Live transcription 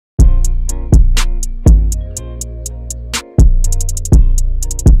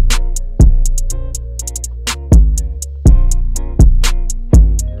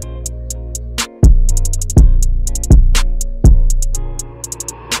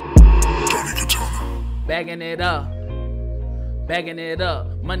bagging it up.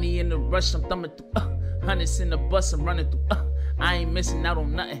 Money in the rush, I'm thumbing through. Hundreds in the bus, I'm running through. I ain't missing out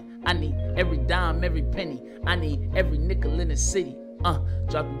on nothing. I need every dime, every penny. I need every nickel in the city.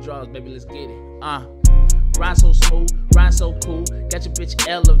 Drop them draws, baby, let's get it. Ride so smooth, ride so cool. Got your bitch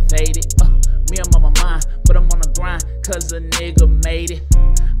elevated. Me, I'm on my mind, but I'm on the grind, cause a nigga made it.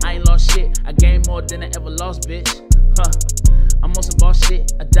 I ain't lost shit, I gained more than I ever lost, bitch. I'm on some boss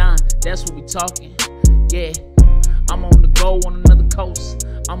shit, a dime, that's what we talking. Yeah, I'm on the go on another coast.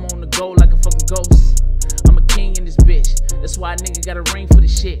 I'm on the go like a fucking ghost. I'm a king in this bitch, that's why a nigga got a ring for the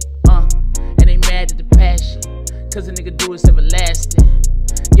shit. And they mad at the passion, cause a nigga do it's everlasting.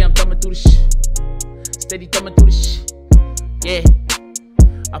 Yeah, I'm thumbing through the shit, steady thumbing through the shit. Yeah,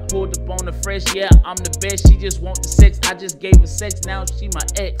 I pulled up on the fresh, yeah, I'm the best. She just want the sex, I just gave her sex, now she my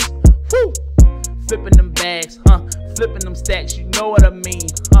ex. Woo! Flipping them bags, flipping them stacks, you know what I mean,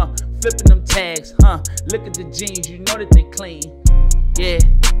 flipping them tags, look at the jeans, you know that they clean. Yeah,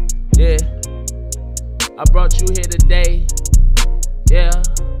 yeah, I brought you here today, yeah,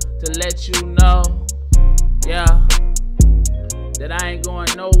 to let you know, yeah, that I ain't going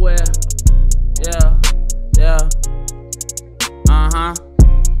nowhere, yeah, yeah,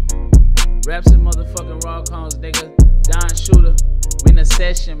 Raps and motherfucking Rawcones, nigga. Shoota, we in a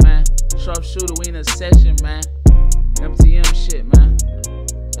session, man. Sharpshooter, we in a session, man. MTM shit, man.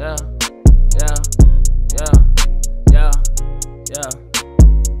 Yeah.